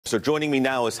So joining me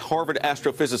now is Harvard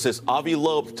astrophysicist Avi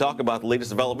Loeb to talk about the latest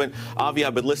development. Avi,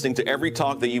 I've been listening to every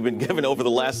talk that you've been given over the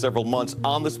last several months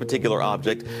on this particular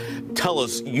object. Tell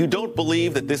us, you don't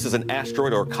believe that this is an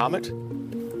asteroid or comet?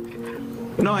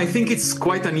 No, I think it's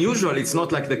quite unusual. It's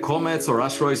not like the comets or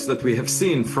asteroids that we have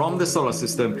seen from the solar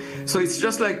system. So it's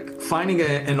just like finding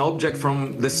an object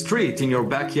from the street in your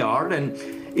backyard, and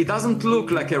it doesn't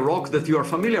look like a rock that you are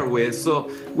familiar with.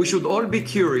 So we should all be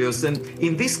curious. And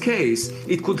in this case,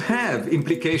 it could have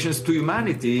implications to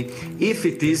humanity if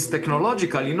it is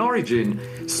technological in origin.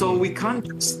 So we can't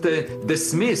just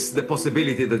dismiss the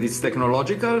possibility that it's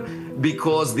technological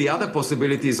because the other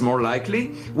possibility is more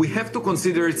likely. We have to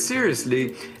consider it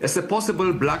seriously as a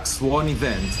possible black swan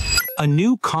event. A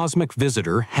new cosmic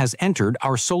visitor has entered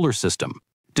our solar system.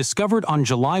 Discovered on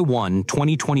July 1,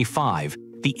 2025,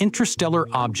 the interstellar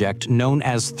object known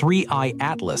as 3I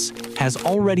Atlas has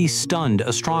already stunned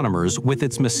astronomers with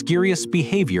its mysterious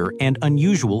behavior and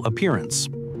unusual appearance.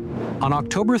 On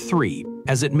October 3,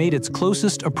 as it made its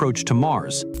closest approach to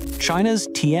Mars, China's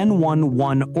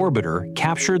Tianwen-1 orbiter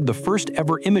captured the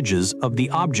first-ever images of the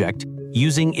object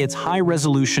using its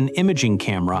high-resolution imaging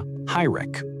camera,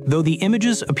 HIRIC. Though the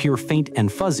images appear faint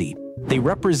and fuzzy, they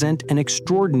represent an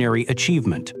extraordinary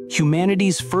achievement,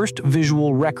 humanity's first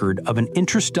visual record of an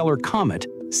interstellar comet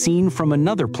seen from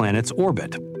another planet's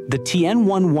orbit. The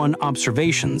Tianwen-1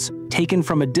 observations, taken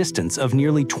from a distance of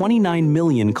nearly 29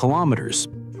 million kilometers,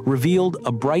 revealed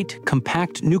a bright,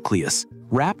 compact nucleus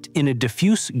wrapped in a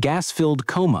diffuse gas-filled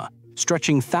coma,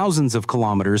 stretching thousands of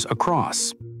kilometers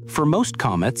across. For most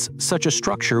comets, such a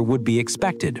structure would be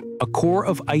expected, a core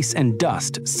of ice and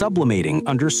dust sublimating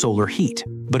under solar heat.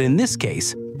 But in this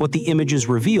case, what the images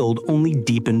revealed only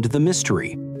deepened the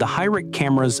mystery. The HIRIC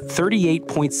camera's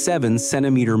 38.7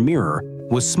 centimeter mirror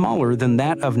was smaller than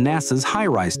that of NASA's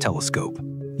HiRISE telescope.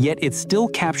 Yet it still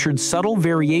captured subtle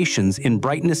variations in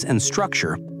brightness and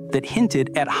structure that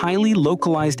hinted at highly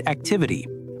localized activity,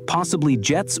 possibly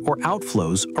jets or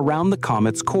outflows around the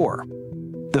comet's core.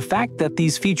 The fact that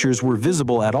these features were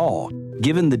visible at all,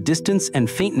 given the distance and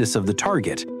faintness of the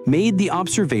target, made the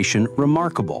observation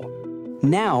remarkable.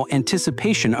 Now,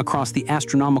 anticipation across the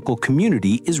astronomical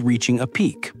community is reaching a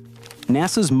peak.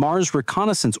 NASA's Mars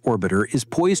Reconnaissance Orbiter is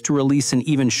poised to release an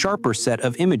even sharper set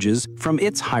of images from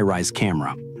its HiRISE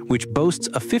camera, which boasts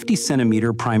a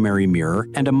 50-centimeter primary mirror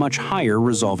and a much higher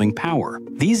resolving power.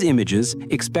 These images,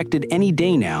 expected any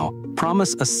day now,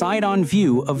 promise a side-on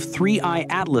view of 3I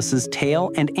Atlas's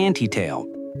tail and antitail,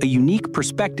 a unique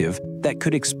perspective that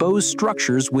could expose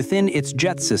structures within its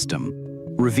jet system,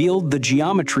 reveal the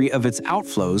geometry of its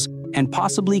outflows, and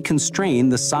possibly constrain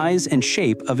the size and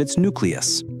shape of its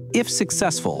nucleus. If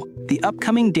successful, the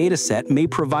upcoming dataset may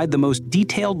provide the most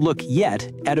detailed look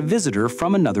yet at a visitor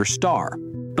from another star.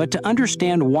 But to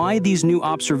understand why these new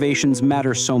observations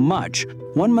matter so much,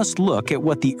 one must look at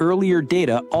what the earlier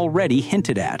data already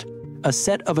hinted at, a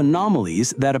set of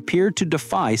anomalies that appear to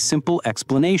defy simple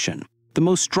explanation. The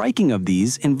most striking of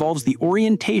these involves the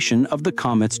orientation of the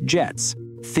comet's jets,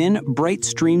 thin, bright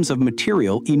streams of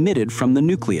material emitted from the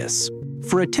nucleus.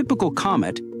 For a typical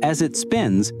comet, as it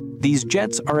spins, these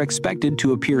jets are expected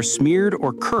to appear smeared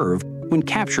or curved when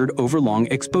captured over long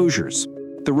exposures.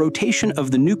 The rotation of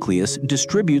the nucleus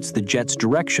distributes the jet's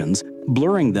directions,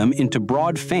 blurring them into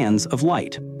broad fans of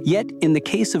light. Yet, in the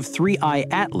case of 3I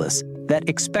Atlas, that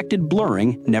expected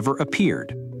blurring never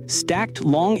appeared. Stacked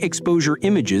long-exposure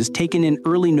images taken in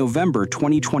early November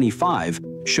 2025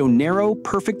 show narrow,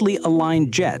 perfectly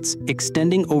aligned jets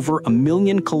extending over 1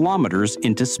 million kilometers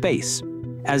into space,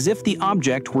 as if the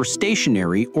object were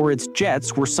stationary or its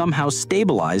jets were somehow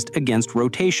stabilized against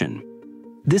rotation.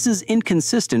 This is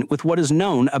inconsistent with what is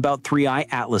known about 3I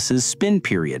Atlas's spin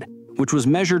period, which was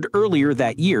measured earlier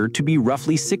that year to be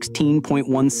roughly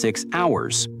 16.16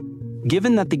 hours.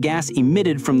 Given that the gas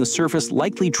emitted from the surface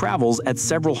likely travels at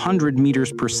several hundred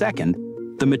meters per second,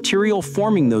 the material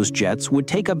forming those jets would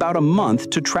take about a month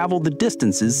to travel the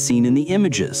distances seen in the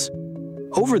images.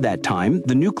 Over that time,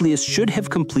 the nucleus should have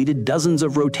completed dozens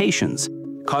of rotations,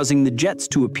 causing the jets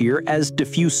to appear as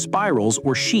diffuse spirals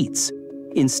or sheets.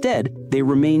 Instead, they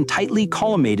remain tightly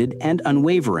collimated and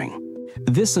unwavering.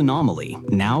 This anomaly,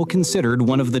 now considered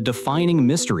one of the defining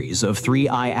mysteries of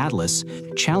 3I Atlas,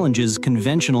 challenges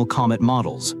conventional comet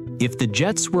models. If the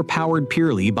jets were powered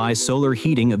purely by solar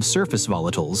heating of surface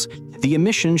volatiles, the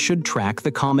emission should track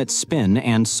the comet's spin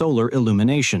and solar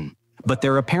illumination. But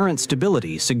their apparent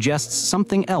stability suggests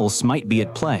something else might be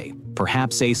at play,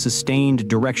 perhaps a sustained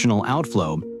directional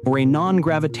outflow or a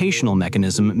non-gravitational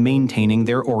mechanism maintaining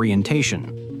their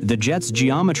orientation. The jet's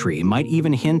geometry might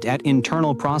even hint at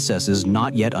internal processes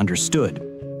not yet understood.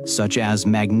 such as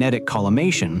magnetic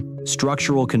collimation,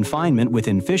 structural confinement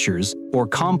within fissures, or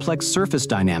complex surface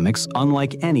dynamics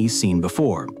unlike any seen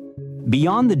before.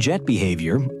 Beyond the jet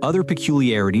behavior, other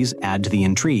peculiarities add to the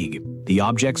intrigue. The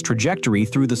object's trajectory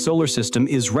through the solar system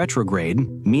is retrograde,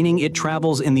 meaning it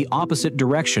travels in the opposite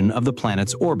direction of the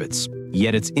planet's orbits.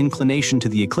 Yet its inclination to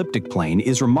the ecliptic plane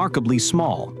is remarkably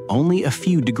small, only a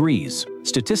few degrees.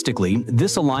 Statistically,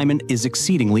 this alignment is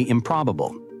exceedingly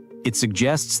improbable. It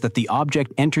suggests that the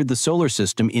object entered the solar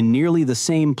system in nearly the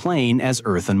same plane as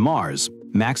Earth and Mars,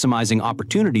 maximizing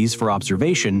opportunities for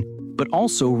observation, but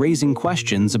also raising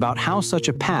questions about how such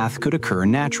a path could occur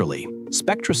naturally.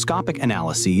 Spectroscopic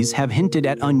analyses have hinted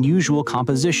at unusual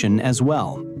composition as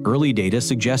well. Early data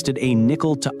suggested a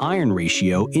nickel-to-iron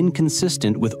ratio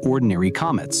inconsistent with ordinary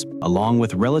comets, along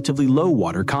with relatively low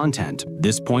water content.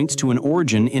 This points to an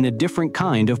origin in a different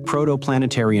kind of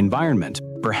protoplanetary environment,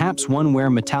 perhaps one where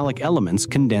metallic elements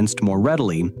condensed more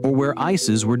readily or where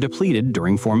ices were depleted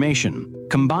during formation.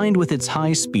 Combined with its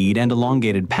high speed and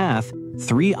elongated path,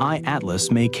 3I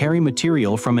Atlas may carry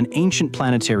material from an ancient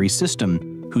planetary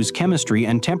system whose chemistry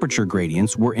and temperature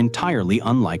gradients were entirely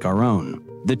unlike our own.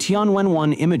 The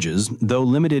Tianwen-1 images, though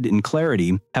limited in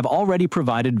clarity, have already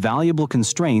provided valuable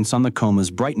constraints on the coma's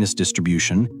brightness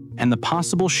distribution and the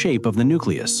possible shape of the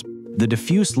nucleus. The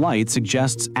diffuse light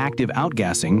suggests active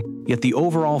outgassing, yet the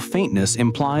overall faintness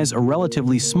implies a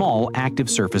relatively small active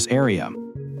surface area.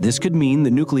 This could mean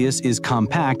the nucleus is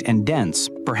compact and dense,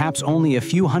 perhaps only a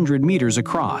few hundred meters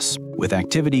across, with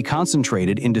activity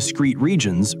concentrated in discrete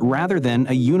regions rather than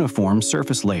a uniform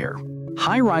surface layer.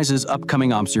 HiRISE's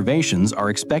upcoming observations are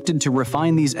expected to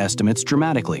refine these estimates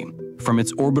dramatically. From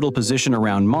its orbital position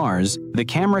around Mars, the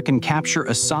camera can capture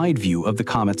a side view of the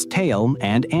comet's tail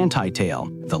and anti-tail,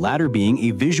 the latter being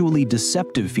a visually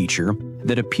deceptive feature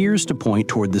that appears to point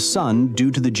toward the Sun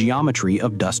due to the geometry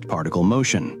of dust particle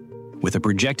motion. With a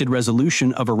projected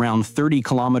resolution of around 30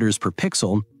 kilometers per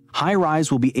pixel,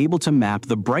 HiRISE will be able to map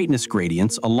the brightness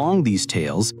gradients along these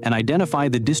tails and identify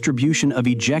the distribution of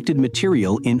ejected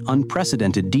material in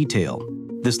unprecedented detail.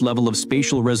 This level of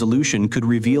spatial resolution could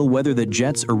reveal whether the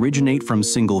jets originate from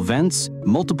single vents,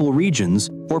 multiple regions,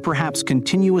 or perhaps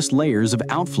continuous layers of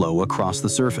outflow across the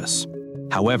surface.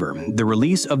 However, the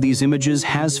release of these images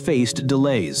has faced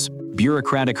delays.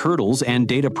 Bureaucratic hurdles and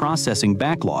data processing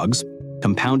backlogs,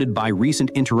 compounded by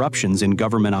recent interruptions in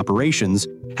government operations,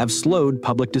 have slowed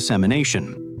public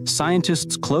dissemination.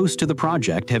 Scientists close to the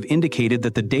project have indicated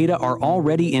that the data are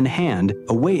already in hand,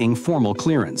 awaiting formal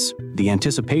clearance. The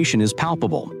anticipation is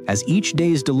palpable, as each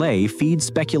day's delay feeds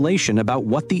speculation about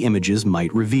what the images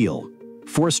might reveal.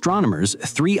 For astronomers,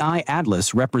 3I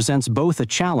Atlas represents both a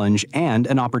challenge and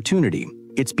an opportunity.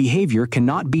 Its behavior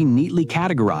cannot be neatly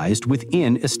categorized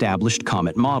within established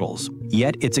comet models.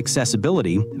 Yet its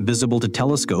accessibility, visible to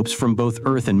telescopes from both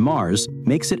Earth and Mars,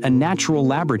 makes it a natural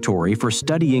laboratory for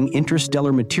studying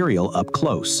interstellar material up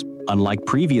close. Unlike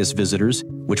previous visitors,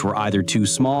 which were either too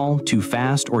small, too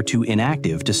fast, or too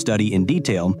inactive to study in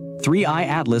detail, 3I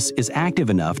Atlas is active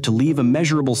enough to leave a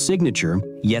measurable signature,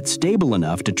 yet stable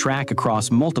enough to track across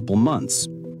multiple months.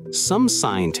 Some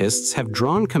scientists have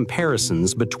drawn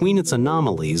comparisons between its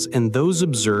anomalies and those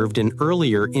observed in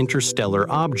earlier interstellar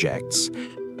objects.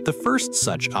 The first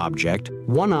such object,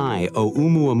 1I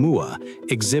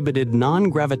Oumuamua, exhibited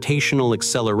non-gravitational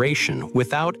acceleration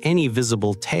without any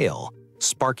visible tail,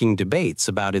 sparking debates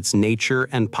about its nature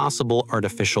and possible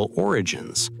artificial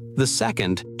origins. The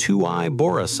second, 2I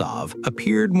Borisov,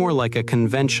 appeared more like a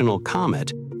conventional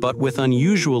comet, but with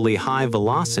unusually high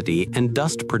velocity and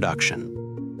dust production.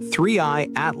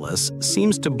 3I Atlas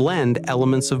seems to blend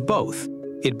elements of both.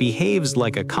 It behaves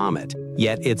like a comet,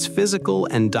 yet its physical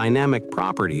and dynamic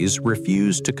properties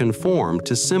refuse to conform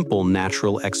to simple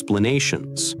natural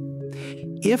explanations.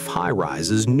 If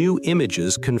HiRISE's new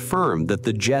images confirm that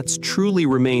the jets truly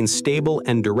remain stable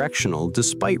and directional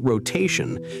despite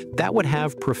rotation, that would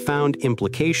have profound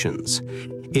implications.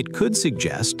 It could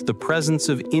suggest the presence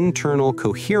of internal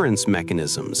coherence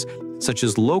mechanisms, such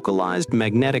as localized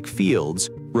magnetic fields,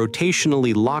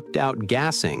 rotationally locked-out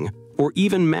gassing, or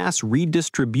even mass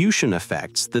redistribution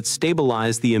effects that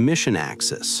stabilize the emission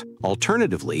axis.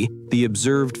 Alternatively, the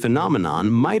observed phenomenon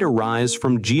might arise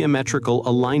from geometrical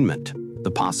alignment,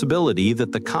 the possibility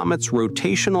that the comet's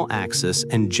rotational axis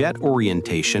and jet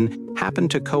orientation happen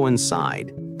to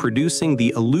coincide, producing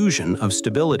the illusion of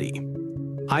stability.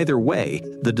 Either way,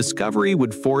 the discovery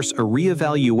would force a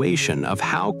reevaluation of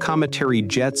how cometary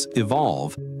jets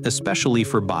evolve, especially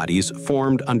for bodies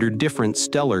formed under different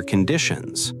stellar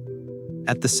conditions.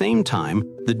 At the same time,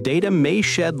 the data may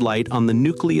shed light on the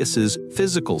nucleus's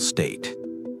physical state.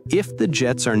 If the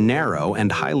jets are narrow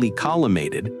and highly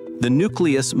collimated, the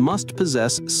nucleus must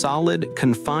possess solid,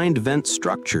 confined vent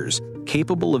structures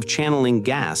capable of channeling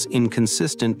gas in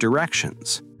consistent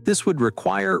directions. This would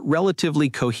require relatively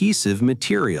cohesive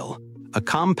material, a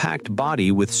compact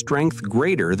body with strength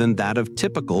greater than that of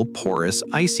typical porous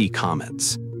icy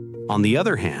comets. On the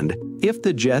other hand, if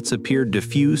the jets appear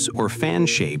diffuse or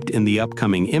fan-shaped in the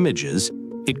upcoming images,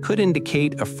 it could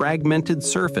indicate a fragmented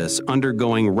surface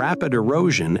undergoing rapid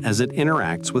erosion as it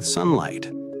interacts with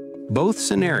sunlight. Both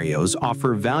scenarios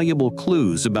offer valuable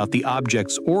clues about the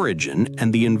object's origin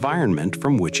and the environment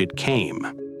from which it came.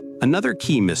 Another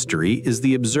key mystery is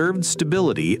the observed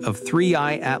stability of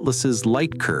 3I Atlas's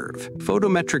light curve.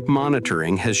 Photometric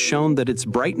monitoring has shown that its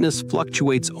brightness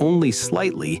fluctuates only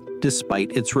slightly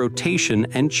despite its rotation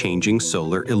and changing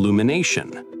solar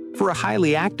illumination. For a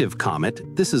highly active comet,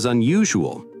 this is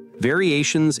unusual.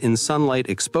 Variations in sunlight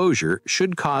exposure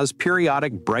should cause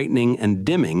periodic brightening and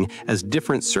dimming as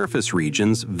different surface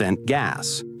regions vent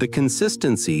gas. The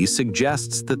consistency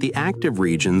suggests that the active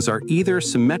regions are either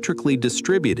symmetrically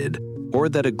distributed or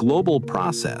that a global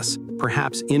process,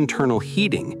 perhaps internal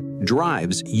heating,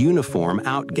 drives uniform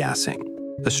outgassing.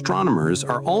 Astronomers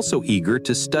are also eager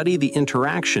to study the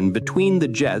interaction between the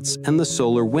jets and the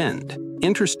solar wind.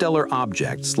 Interstellar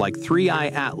objects like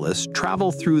 3I Atlas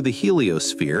travel through the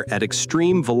heliosphere at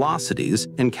extreme velocities,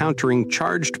 encountering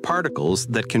charged particles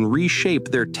that can reshape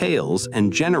their tails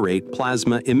and generate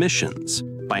plasma emissions.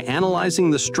 By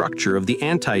analyzing the structure of the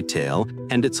antitail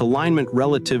and its alignment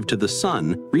relative to the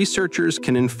Sun, researchers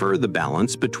can infer the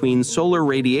balance between solar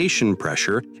radiation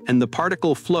pressure and the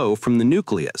particle flow from the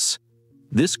nucleus.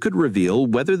 This could reveal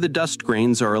whether the dust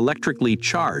grains are electrically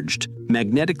charged,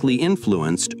 magnetically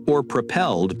influenced, or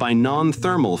propelled by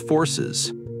non-thermal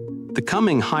forces. The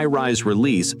coming HiRISE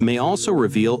release may also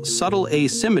reveal subtle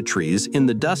asymmetries in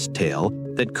the dust tail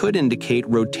that could indicate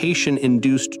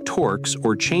rotation-induced torques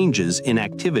or changes in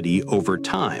activity over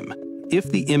time.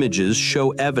 If the images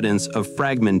show evidence of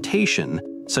fragmentation,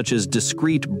 such as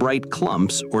discrete bright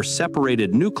clumps or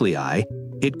separated nuclei,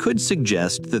 it could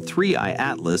suggest that 3I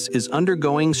Atlas is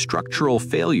undergoing structural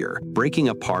failure, breaking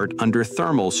apart under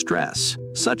thermal stress.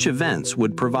 Such events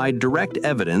would provide direct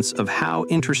evidence of how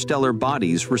interstellar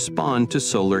bodies respond to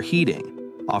solar heating,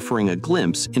 offering a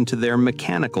glimpse into their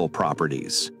mechanical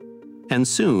properties. And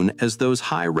soon as those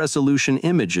high-resolution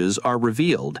images are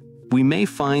revealed, we may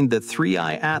find that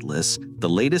 3I Atlas, the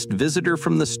latest visitor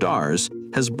from the stars,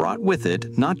 has brought with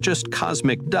it not just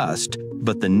cosmic dust,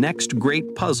 but the next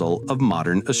great puzzle of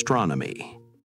modern astronomy.